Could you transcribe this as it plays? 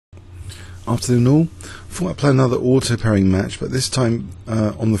Afternoon all. Thought I'd play another auto pairing match, but this time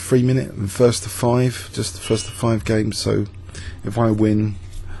on the 3 minute and first to 5, just the first to 5 games. So if I win,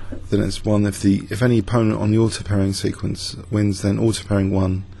 then it's 1. If any opponent on the auto pairing sequence wins, then auto pairing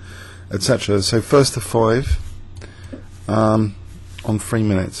 1, etc. So first to 5 on 3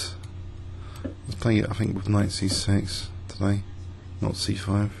 minutes. I was playing it, I think, with knight c6 today, not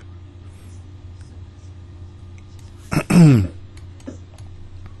c5.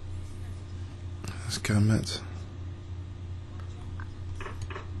 Let's go met.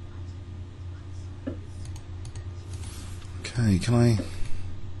 Okay, can I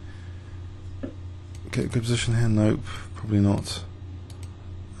get a good position here? Nope, probably not.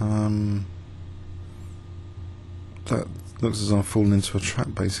 That looks as though I've fallen into a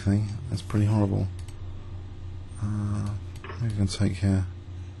trap, basically. That's pretty horrible. Maybe I can take here.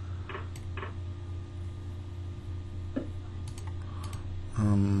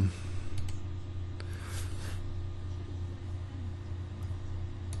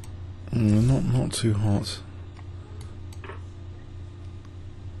 Not too hot.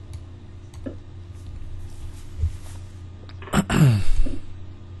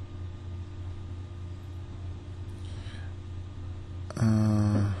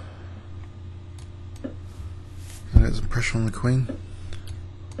 Get some pressure on the queen.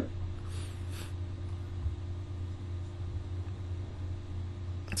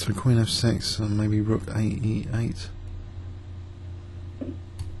 So queen f6 and maybe rook e8.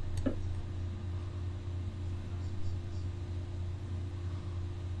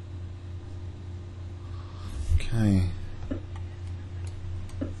 Okay.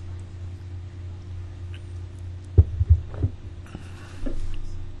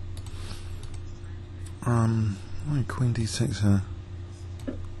 Queen d6 here.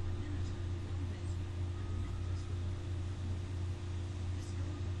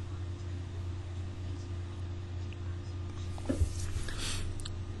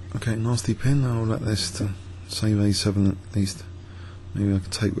 Okay, nasty pin. I'll let this to save a7 at least. Maybe I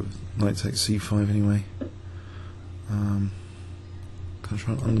can take with knight takes c5 anyway. Can I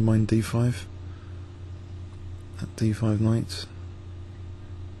try and undermine d5? At d5 knight.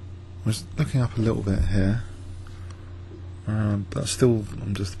 I was looking up a little bit here, but still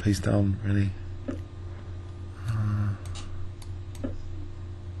I'm just a piece down really.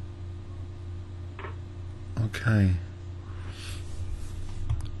 Okay.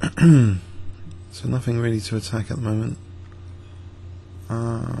 So nothing really to attack at the moment.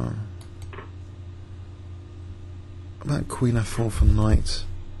 About queen f4 for knight.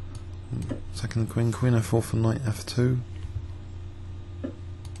 Second the queen f4 for knight f2.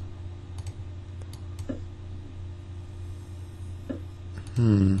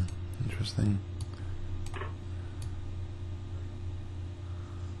 Interesting.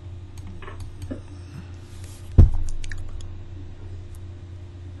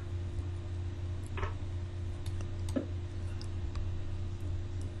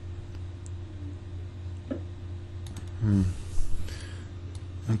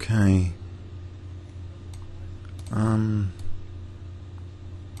 Okay.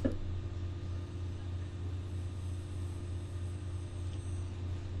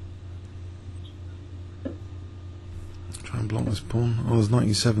 Try and block this pawn. Oh, there's knight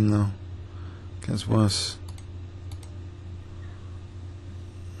e7 now. Gets worse.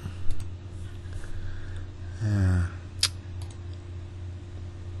 Yeah.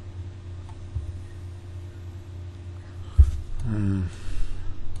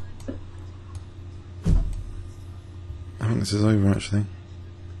 I think this is over actually.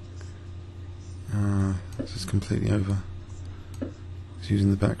 This is completely over. He's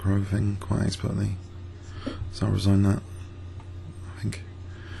using the back row thing quite expertly. So I'll resign that. I think.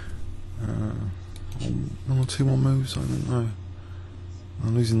 1 or 2 more moves, I don't know.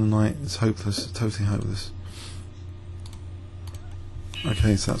 I'm losing the knight, it's hopeless, it's totally hopeless.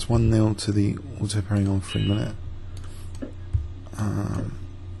 Okay, so that's 1-0 to the auto pairing on 3 minute.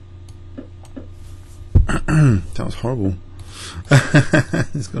 That was horrible.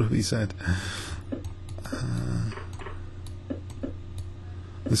 It's got to be said.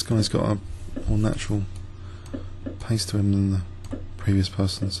 This guy's got a more natural pace to him than the previous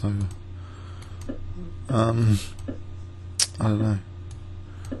person, so I don't know.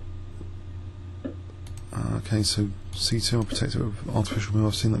 Okay, so c2 I'll protect it with artificial move.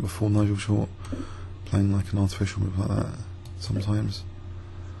 I've seen that before, Nigel Short playing like an artificial move like that sometimes.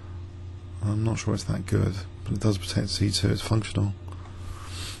 I'm not sure it's that good, but it does protect c2, it's functional.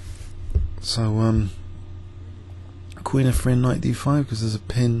 So queen f3 and knight d5 because there's a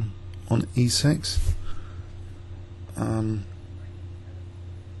pin on e6.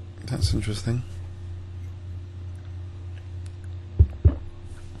 That's interesting.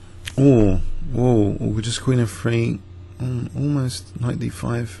 Oh, whoa, we just queen f3, almost knight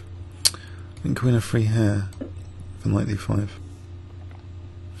d5. I think queen f3 here for knight d5.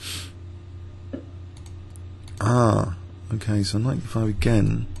 Ah, okay, so knight d5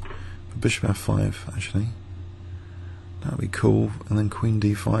 again for bishop f5 actually. That would be cool, and then queen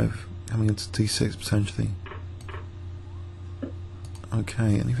d5 coming into d6 potentially.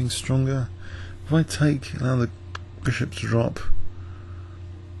 Okay, anything stronger? If I take, allow the bishop to drop,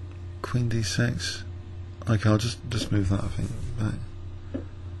 queen d6. Okay, I'll just move that, I think. Back.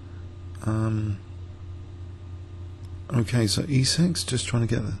 Okay, so e6, just trying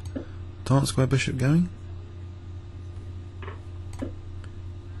to get the dark square bishop going.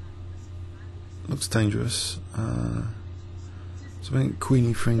 Looks dangerous. So I think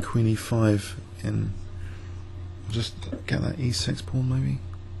queen e3 and queen e5 in. I'll just get that e6 pawn maybe.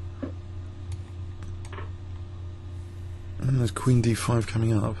 And then there's queen d5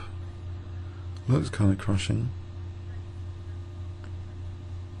 coming up. Looks kind of crushing.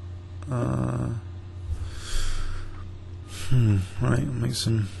 Right, I'll make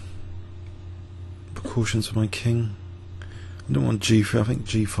some precautions for my king. I don't want g3, I think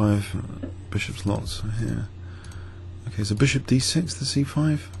g5, bishop's locked, so here. Okay, so bishop d6 to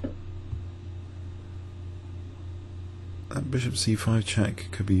c5. That bishop c5 check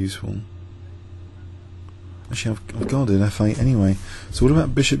could be useful. Actually, I've guarded f8 anyway. So what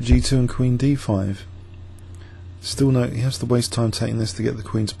about bishop g2 and queen d5? Still no, he has to waste time taking this to get the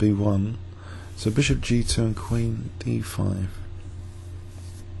queen to b1. So bishop g2 and queen d5.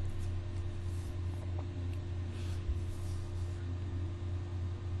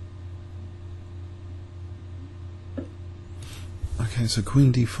 Okay, so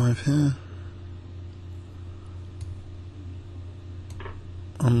queen d5 here.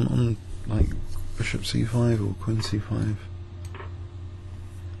 On like bishop c5 or queen c5.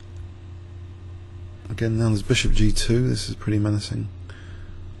 Again, now there's bishop g2. This is pretty menacing.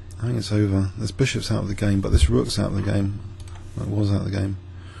 I think it's over. This bishop's out of the game, but this rook's out of the game. Well, it was out of the game.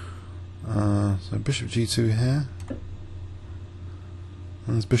 So bishop g2 here.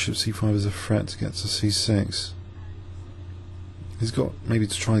 And there's bishop c5 as a threat to get to c6. He's got maybe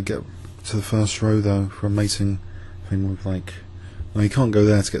to try and get to the first row though for a mating thing with like. No, he can't go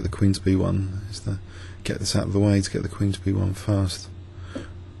there to get the queen to b1. It's to get this out of the way to get the queen to b1 first.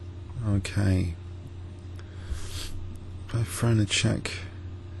 Okay. I've thrown a check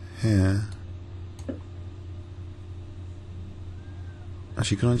here.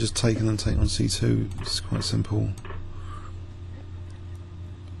 Actually, can I just take and then take on c2? It's quite simple.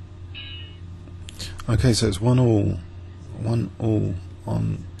 Okay, so it's 1-1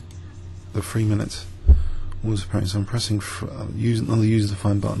 on the 3 minute autopairing. So I'm pressing another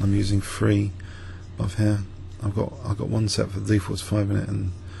user-defined button. I'm using 3 above here. I've got one set for the default 5 minute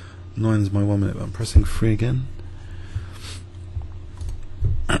and 9 is my 1 minute. But I'm pressing 3 again.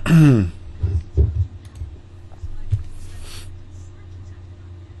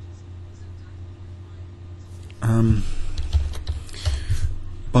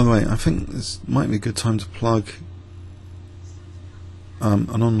 By the way, I think this might be a good time to plug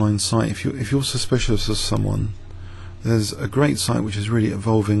an online site. If you're suspicious of someone, there's a great site which is really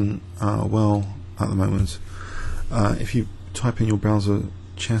evolving well at the moment. If you type in your browser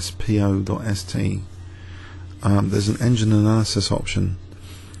chesspo.st, there's an engine analysis option.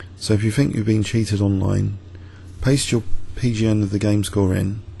 So if you think you've been cheated online, paste your PGN of the game score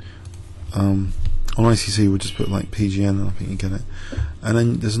in. On ICC we'll just put like PGN and I think you get it. And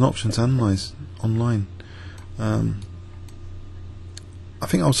then there's an option to analyse online. I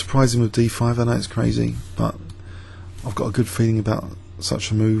think I'll surprise him with d5. I know it's crazy, but I've got a good feeling about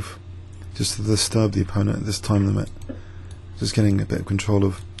such a move, just to disturb the opponent at this time limit. Just getting a bit of control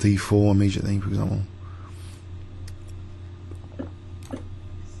of d4 immediately, for example.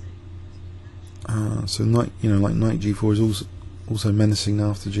 So knight, like knight g4 is also menacing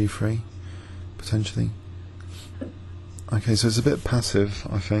now after g3, potentially. Okay, so it's a bit passive,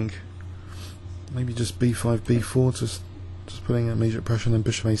 I think. Maybe just b5, b4, just putting immediate pressure, and then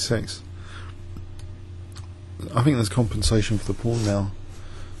bishop a6. I think there's compensation for the pawn now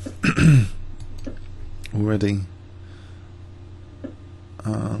already.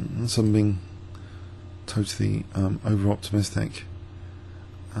 Unless I'm being totally over optimistic.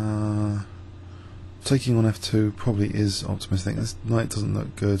 Taking on f2 probably is optimistic. This knight doesn't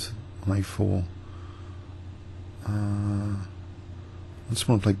look good on a4. I just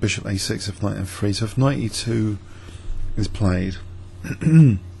want to play bishop a6 if knight f3. So if knight e2 is played,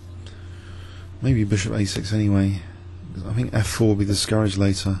 maybe bishop a6 anyway. I think f4 will be discouraged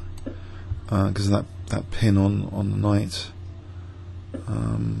later. because of that pin on the knight.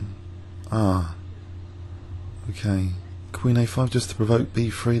 Okay. Queen a5 just to provoke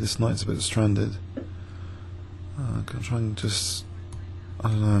b3. This knight's a bit stranded. I'm gonna try and just, I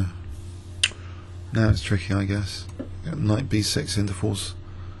don't know. Now it's tricky, I guess. Get knight b6 in to force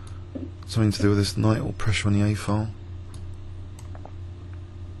something to do with this knight or pressure on the a file.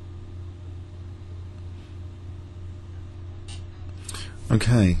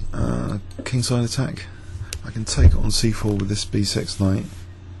 Okay, kingside attack. I can take it on c4 with this b6 knight.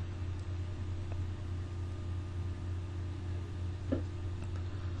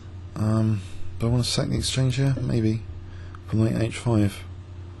 Do I want to sack the exchange here? Maybe. For knight h5.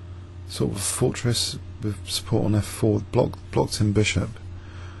 Sort of a fortress with support on f4, blocked in bishop.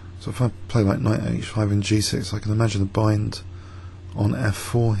 So if I play like knight h5 and g6, I can imagine a bind on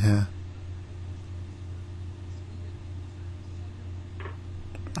f4 here.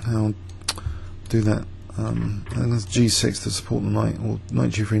 I'll do that. I think there's g6 to support the knight, or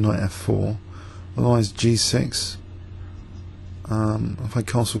knight g3, knight f4. Otherwise g6. If I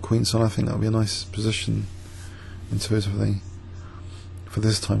castle queenside, I think that would be a nice position intuitively for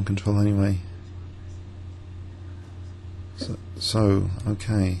this time control anyway. So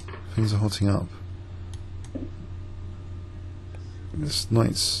okay, things are hotting up. This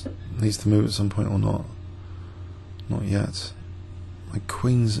knight needs to move at some point or not. Not yet. My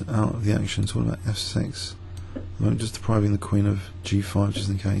queen's out of the action, so what about f6? I'm just depriving the queen of g5 just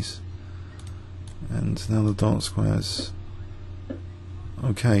in case. And now the dark squares.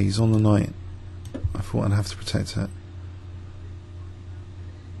 Okay, he's on the knight. I thought I'd have to protect it.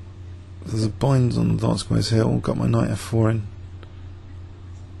 There's a bind on the dark squares here. Got my knight f4 in.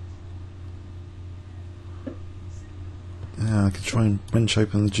 Yeah, I could try and wrench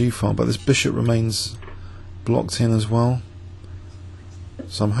open the g file, but this bishop remains blocked in as well.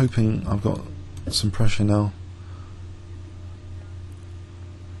 So I'm hoping I've got some pressure now.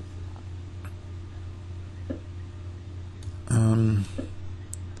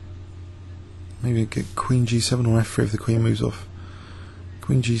 Maybe get queen g7 or f3 if the queen moves off.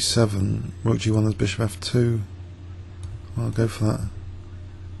 Queen g7, rook g1, there's bishop f2. I'll go for that.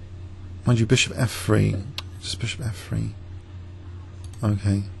 Mind you, bishop f3. Just bishop f3.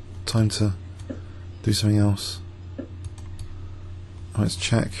 Okay, time to do something else. Let's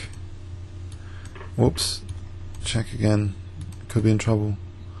check. Whoops. Check again. Could be in trouble.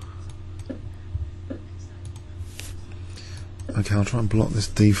 Okay, I'll try and block this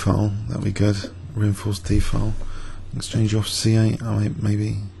d file. That'll be good. Reinforce d file. Exchange off c8. Oh,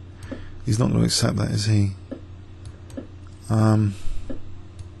 maybe. He's not going to accept that, is he?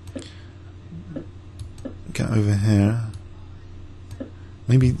 Get over here.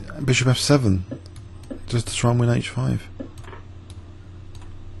 Maybe bishop f7. Just to try and win h5.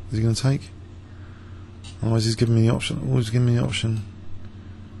 Is he going to take? Otherwise he's giving me the option. Always giving me the option.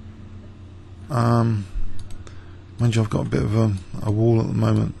 Mind you, I've got a bit of a wall at the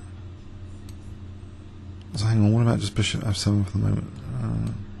moment. So hang on, what about just bishop f7 for the moment?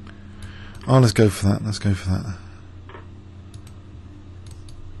 Oh, let's go for that. Let's go for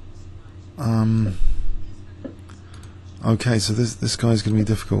that. Okay, so this guy's going to be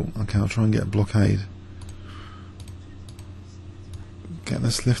difficult. Okay, I'll try and get a blockade. Get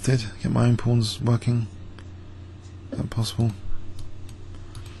this lifted. Get my own pawns working. Is that possible?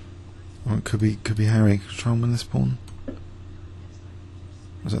 Or it could be hairy. Try and win this pawn.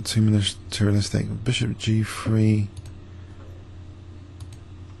 Was that too materialistic? Bishop g3.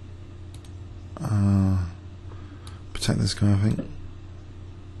 Protect this guy, I think.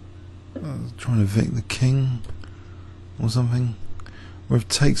 Trying to evict the king or something. Or if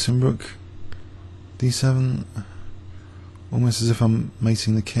takes and rook d7. Almost as if I'm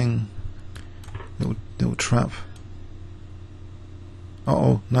mating the king. Little trap.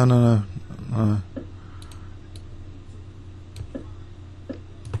 Uh-oh, no.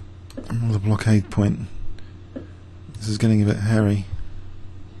 Another blockade point. This is getting a bit hairy.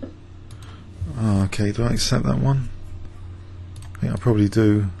 Oh, okay, do I accept that one? I think I probably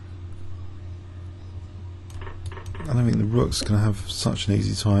do. I don't think the rook's going to have such an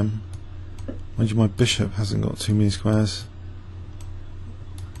easy time. Mind you, my bishop hasn't got too many squares.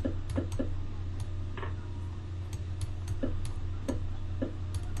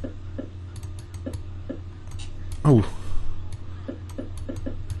 Oh.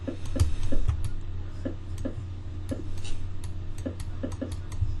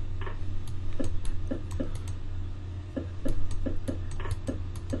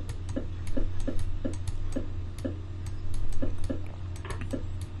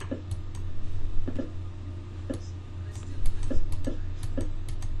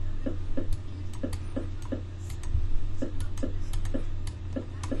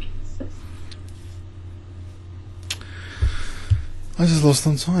 I just lost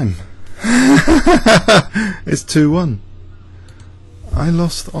on time. It's 2-1. I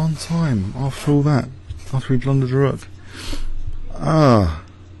lost on time after all that. After we blundered a rook. Ah.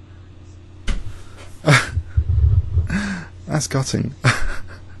 That's gutting.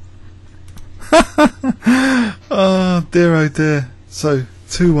 Oh dear. So,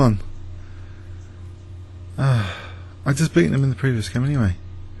 2-1. I just beaten him in the previous game anyway.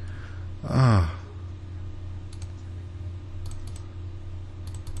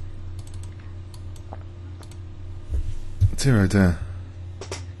 Dear oh dear.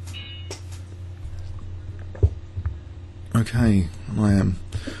 Okay, I am.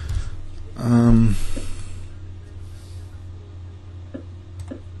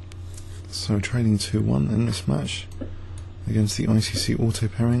 So trading 2-1 in this match against the ICC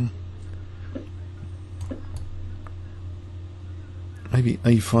auto-pairing. Maybe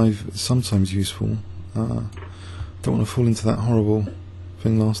A5 is sometimes useful. Don't want to fall into that horrible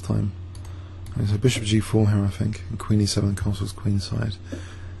thing last time. Okay, so bishop G4 here, I think, and Queen E7, castle's queenside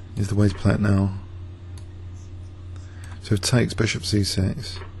is the way to play it now. So it takes bishop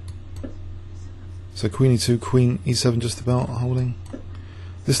C6. So Queen E2, Queen E7 just about holding.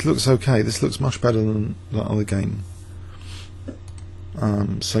 This looks okay. This looks much better than the other game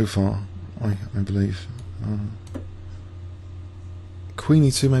so far, I believe. Queen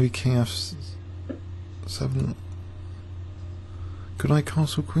E2, maybe King F7. Could I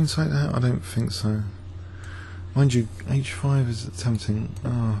castle queenside out? I don't think so. Mind you, H5 is tempting.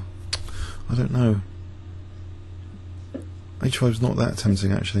 I don't know. H5 is not that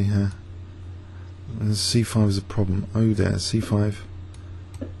tempting actually here. And C5 is a problem. Oh dear, C5.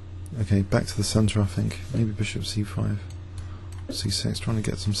 Okay, back to the centre I think. Maybe bishop C5. C6, trying to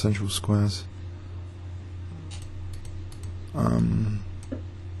get some central squares.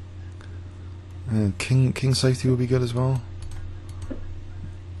 King safety will be good as well.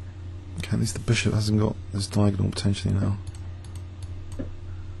 Okay, at least the bishop hasn't got this diagonal potentially now.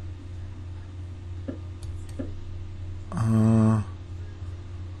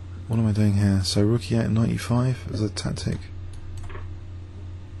 What am I doing here? So rook E8 and knight E5 as a tactic.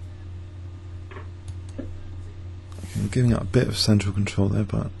 Okay, I'm giving up a bit of central control there,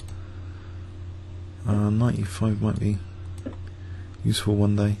 but knight E5 might be useful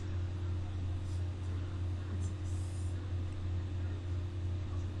one day.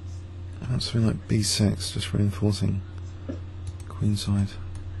 Perhaps something like B6, just reinforcing queenside.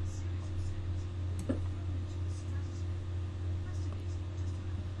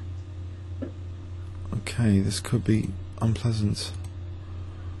 Okay, this could be unpleasant.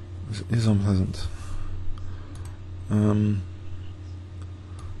 This is unpleasant. Time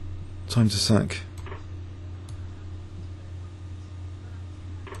to sack.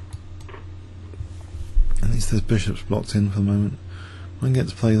 At least this bishop's blocked in for the moment. I can get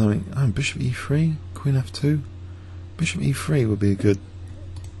to play like bishop E3, Queen F2. Bishop E3 would be a good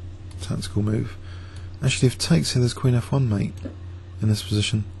tactical move. Actually, if takes here, there's Queen F1 mate in this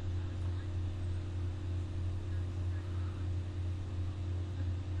position.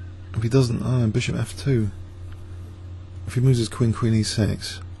 If he doesn't, bishop F2. If he moves his Queen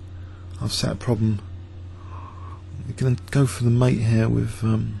E6, I've set a problem. You're going to go for the mate here with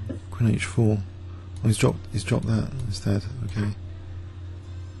Queen H4. Oh, he's dropped that instead. Okay.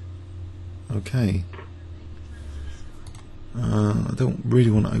 I don't really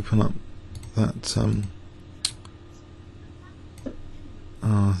want to open up that. It's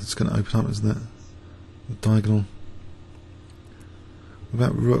going to open up, isn't it? The diagonal. What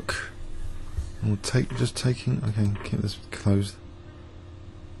about rook? Or just taking. Okay, keep this closed.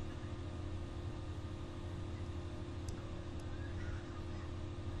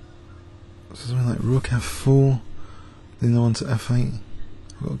 So something like rook F4, then the one to F8.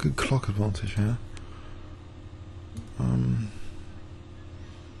 I've got a good clock advantage here.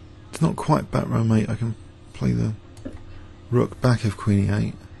 It's not quite back row mate. I can play the rook back of Queen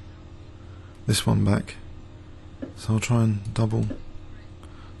E8. This one back. So I'll try and double.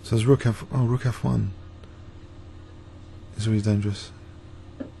 So there's rook F1. It's really dangerous.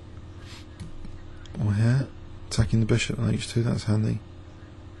 Or here, attacking the bishop on H2. That's handy.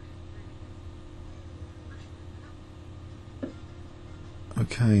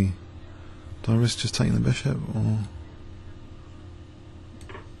 Okay, do I risk just taking the bishop, or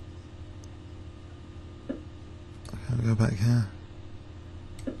okay, I'll go back here.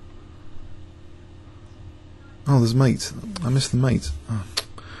 Oh, there's mate. I missed the mate. Oh,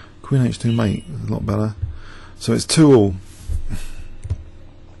 Queen H2 mate is a lot better. So it's 2-all.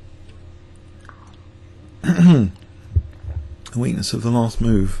 The weakness of the last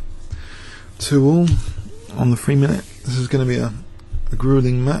move. 2-all on the 3 minute. This is going to be a a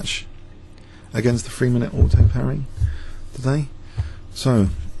grueling match against the 3-minute auto pairing today. So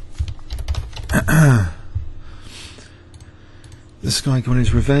this guy got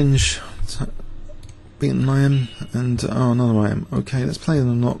his revenge, beaten an IM, and another IM. Okay, let's play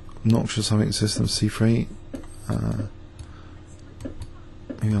an obnoxious having system C3.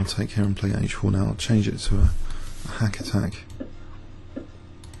 Maybe I'll take here and play H4 now. I'll change it to a hack attack.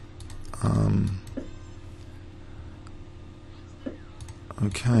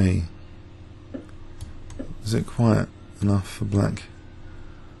 Okay. Is it quiet enough for black?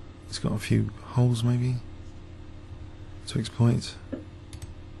 It's got a few holes maybe to exploit.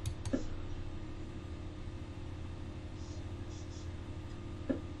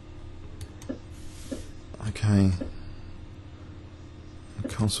 Okay.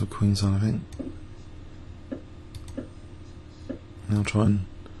 Castle Queenside, I think. And I'll try and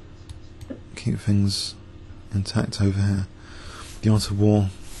keep things intact over here. The Art of War,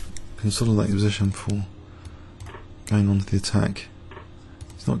 consolidate the position before going on to the attack.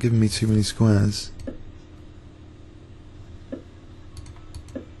 It's not giving me too many squares.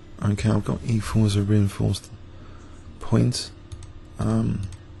 Okay, I've got E4 as a reinforced point, but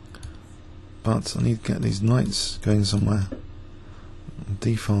I need to get these knights going somewhere.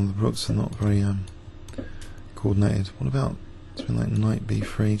 D-file, the rooks are not very coordinated. What about something like knight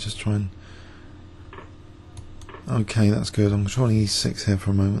B3? Just try and... Okay, that's good. I'm controlling E6 here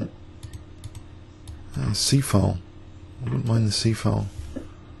for a moment. C-file. I wouldn't mind the C-file.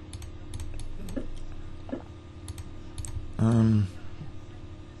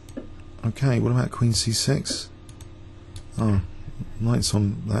 Okay, what about Queen C6? Oh, knight's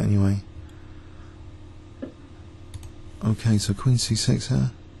on that anyway. Okay, so Queen C6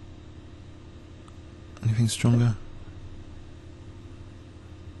 here. Anything stronger?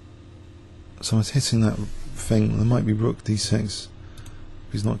 So I was hitting that thing. There might be Rook D6 if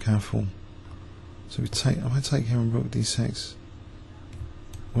he's not careful. So we take. I might take here and Rook D6.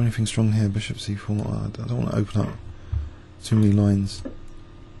 Or anything strong here? Bishop C4. I don't want to open up too many lines.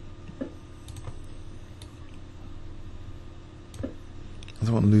 I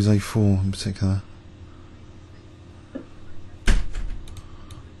don't want to lose A4 in particular.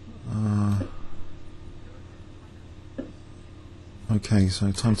 Okay,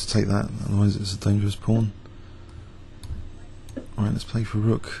 so time to take that, otherwise it's a dangerous pawn. Alright, let's play for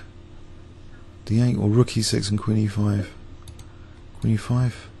Rook D8 or Rook E6 and Queen E5. Queen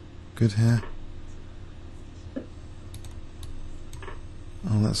E5, good here.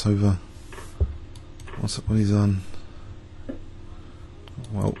 Oh, that's over. What he's done?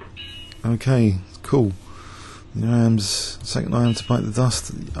 Well, okay, cool. The IM's second IM to bite the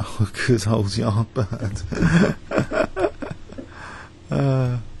dust. Oh, good old Yardbird.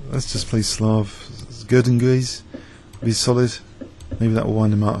 Let's just play Slav. It's good and goodies. Be solid. Maybe that will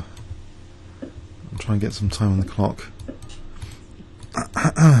wind him up. I'll try and get some time on the clock.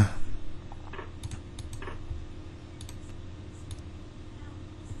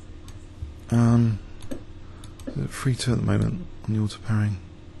 3-2 at the moment on the auto pairing.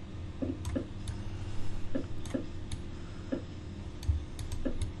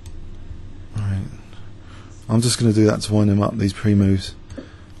 Alright. I'm just going to do that to wind him up, these pre-moves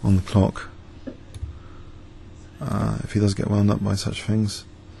on the clock. If he does get wound up by such things.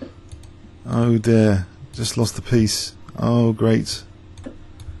 Oh dear, just lost the piece. Oh great.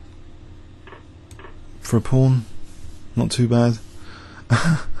 For a pawn, not too bad.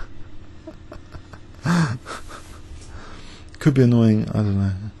 Could be annoying, I don't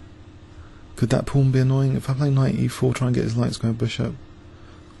know. Could that pawn be annoying? If I play knight e4, try and get his light square bishop.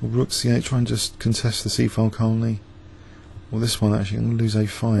 Or rook c8, try and just contest the c-file calmly. Or this one actually, I'm going to lose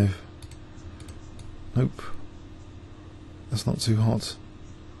a5. Nope. That's not too hot.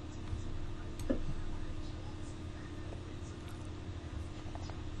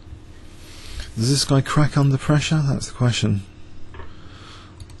 Does this guy crack under pressure? That's the question.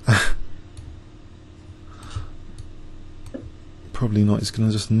 Probably not. He's going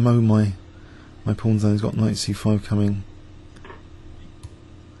to just mow my pawns down. He's got knight c5 coming.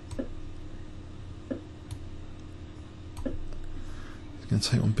 He's going to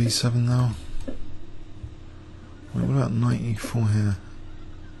take on b7 now. Wait, what about knight e4 here?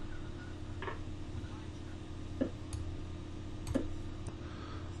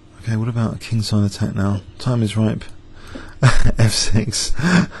 Okay, what about a kingside attack now? Time is ripe. f6.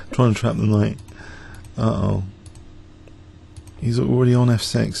 Trying to trap the knight. Uh-oh. He's already on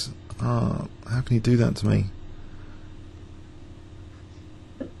f6. How can he do that to me?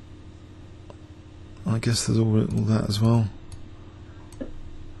 I guess there's all that as well.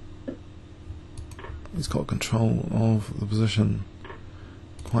 He's got control of the position.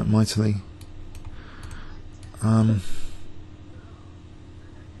 quite mightily. What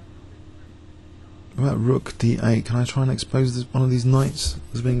about rook d8? Can I try and expose one of these knights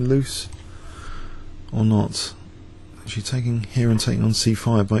as being loose? Or not? Actually taking here and taking on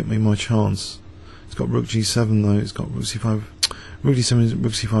c5 might be my chance. It's got rook g7 though, it's got rook c5. Rook d7,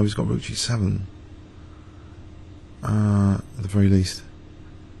 rook c5, it's got rook g7. At the very least.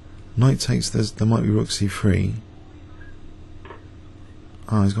 Knight takes, there might be rook c3.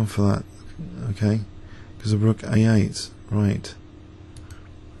 Ah, he's gone for that. Okay. Because of rook a8. Right.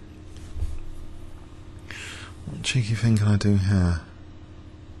 What cheeky thing can I do here?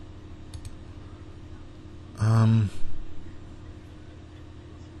 I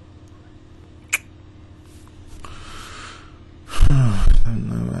don't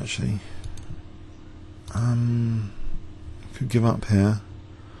know actually. Could give up here,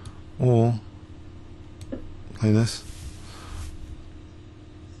 or play this.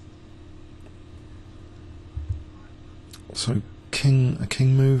 So a king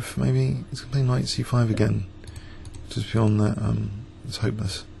move maybe. He's gonna play knight c5 again. Just beyond that, it's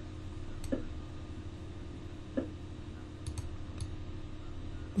hopeless.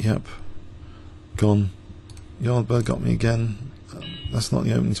 Yep, gone. Yardbird got me again. That's not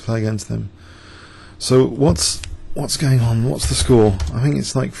the opening to play against them. So what's going on? What's the score? I think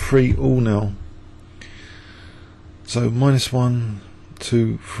it's like 3-all now. So -1,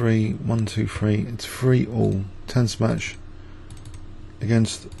 2, 3, 1, 2, 3. It's 3-all. Tense match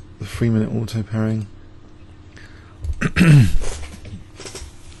against the 3-minute auto pairing.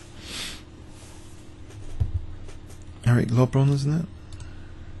 Eric Lobron, isn't it?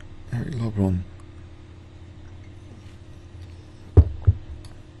 Eric Lobron.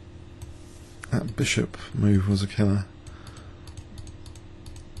 That bishop move was a killer.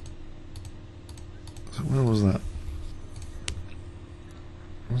 So where was that?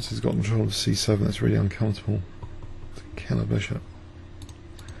 Once he's got control of c7, that's really uncomfortable. It's a killer bishop.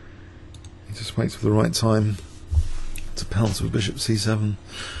 He just waits for the right time to pounce with bishop c7.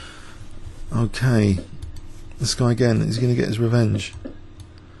 Okay, this guy again, is he going to get his revenge?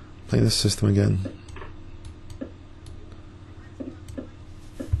 Play this system again.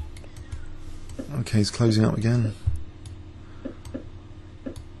 Okay, he's closing up again.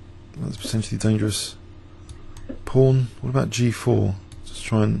 That's potentially dangerous. Pawn, what about g4? Just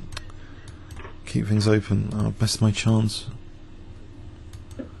try and keep things open. Oh, best my chance.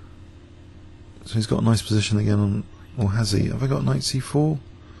 So he's got a nice position again on, or has he? Have I got knight c4?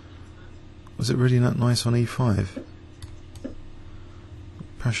 Was it really that nice on e5?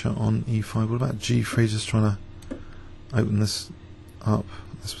 Pressure on e5. What about g3? Just trying to open this up,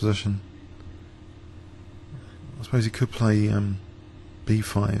 this position. I suppose he could play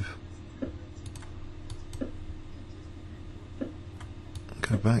b5.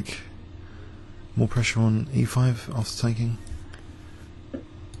 Go back. More pressure on e5 after taking.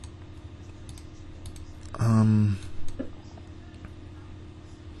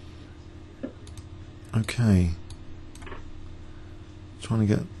 Okay. Trying to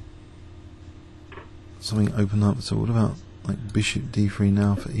get something open up. So what about like bishop d3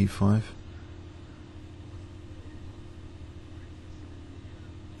 now for e5?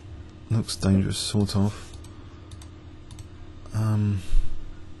 Looks dangerous, sort of.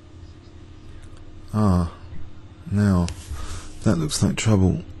 Now that looks like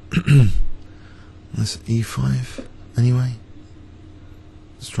trouble. That's e5 anyway.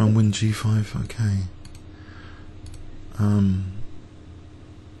 Let's try and win g5. Okay.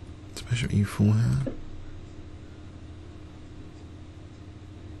 It's bishop e4 here.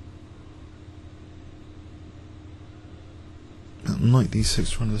 Knight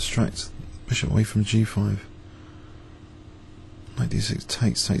d6 trying to distract bishop away from g5. Knight d6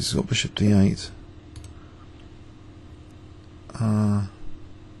 takes, he's got bishop d8.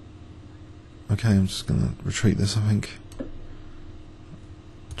 Okay, I'm just going to retreat this, I think.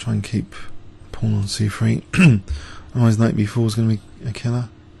 Try and keep pawn on c3. Otherwise knight b4 is going to be a killer.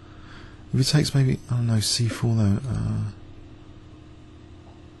 If he takes maybe, I don't know, c4 though.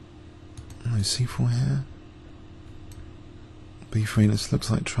 No, c4 here. b3, this looks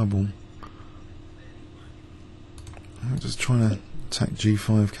like trouble. I'm just trying to attack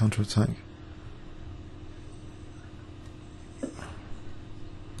g5, counter attack.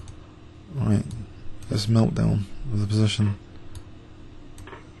 Right, let's meltdown of the position.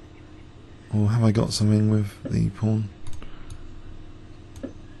 Or have I got something with the pawn?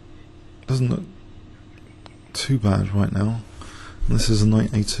 Doesn't look too bad right now. This is a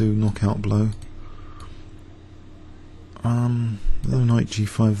knight a2 knockout blow. No knight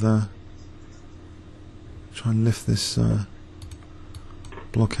g5 there. Try and lift this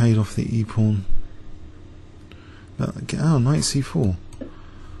blockade off the e-pawn. Oh, knight c4.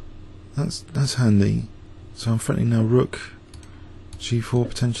 That's handy. So I'm threatening now rook g4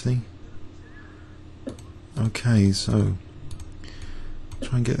 potentially. Okay, so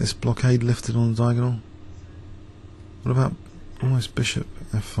try and get this blockade lifted on the diagonal. What about almost bishop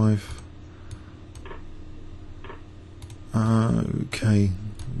f5? Okay,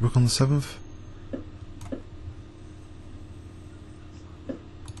 rook on the 7th.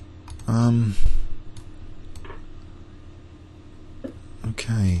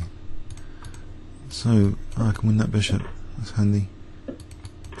 Okay, so I can win that bishop. That's handy.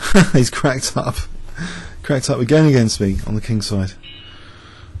 He's cracked up again against me on the king side.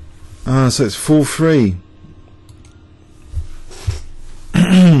 So it's 4-3.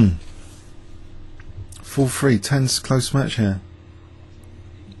 4-3, tense, close match here.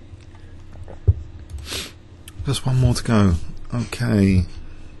 Just one more to go. Okay.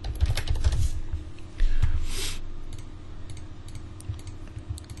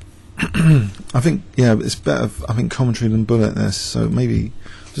 I think, yeah, it's better, I think, commentary than bullet this, so maybe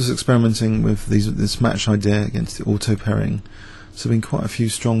just experimenting with this match idea against the auto pairing. So there have been quite a few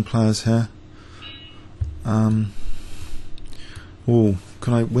strong players here. Oh,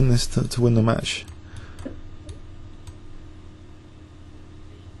 can I win this to win the match?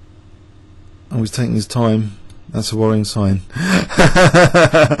 Oh, he's taking his time. That's a worrying sign.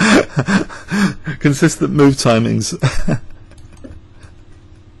 Consistent move timings.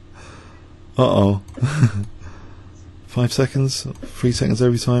 Uh-oh. 5 seconds, 3 seconds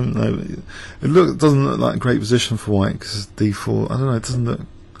every time. No, it doesn't look like a great position for white because it's d4. I don't know. It doesn't look.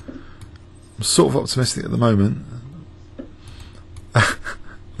 I'm sort of optimistic at the moment.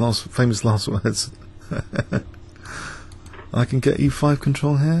 Famous last words. I can get e5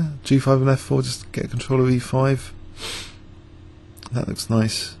 control here. G5 and f4. Just get control of e5. That looks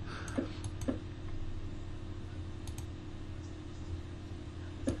nice.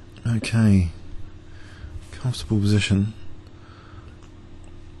 Okay, comfortable position.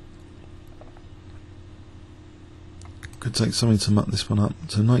 Could take something to muck this one up.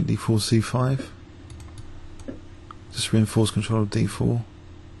 So knight d4 c5. Just reinforce control of d4.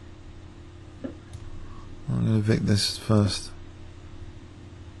 I'm going to evict this first.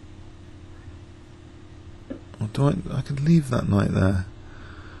 Or do I could leave that knight there.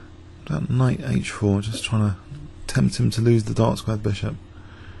 That knight h4, just trying to tempt him to lose the dark squared bishop.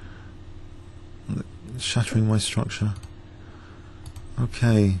 Shattering my structure.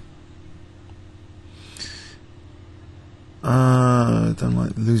 Okay. I don't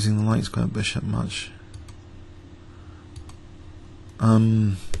like losing the light square bishop much.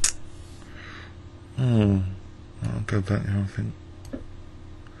 I'll go back here, I think,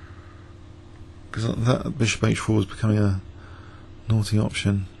 because that bishop h4 is becoming a naughty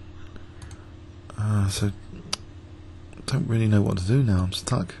option. So I don't really know what to do now. I'm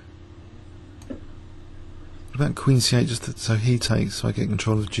stuck. What about queen c8 just so he takes, so I get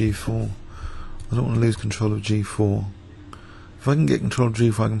control of g4? I don't want to lose control of g4. If I can get control of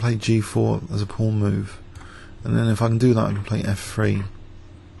g4, I can play g4 as a pawn move, and then if I can do that, I can play f3.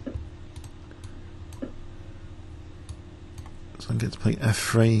 So I get to play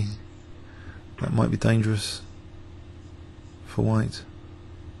f3. That might be dangerous for white,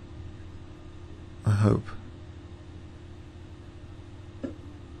 I hope.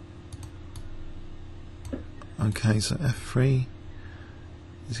 Okay, so f3.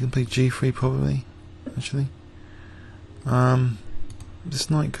 He's going to play g3 probably, actually. This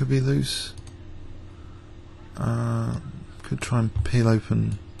knight could be loose. Could try and peel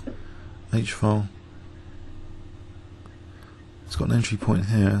open h-file. It's got an entry point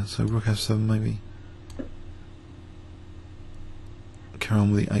here, so rook f7 maybe. Carry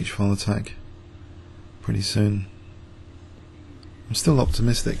on with the h-file attack pretty soon. I'm still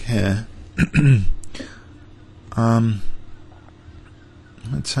optimistic here. I'm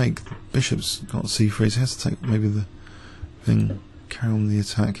going to take the bishop's got c3, so he has to take maybe the thing, carry on with the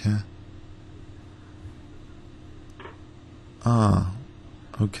attack here.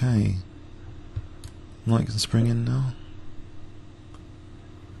 Okay. Knight can spring in now.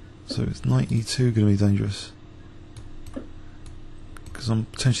 So it's knight e2 going to be dangerous, because I'm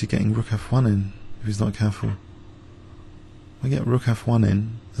potentially getting rook f1 in if he's not careful. If I get rook f1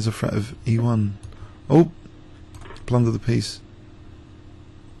 in, there's a threat of e1. Oh! Blunder the piece.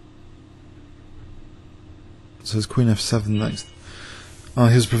 So it's queen f7 next.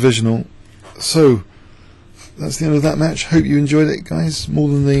 Here's provisional. So that's the end of that match. Hope you enjoyed it, guys, more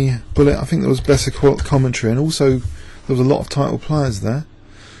than the bullet. I think there was better commentary, and also there was a lot of title players there,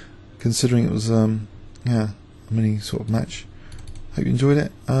 considering it was yeah, a mini sort of match. Hope you enjoyed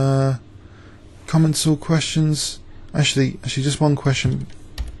it. Comments or questions? Actually, just one question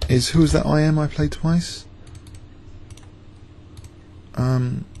is, who is that I played twice?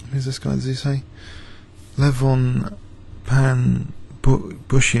 Who's this guy, does he say? Levon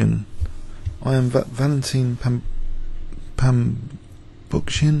Bushian. I am Valentin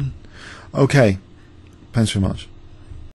Pambukshin. Okay, thanks very much.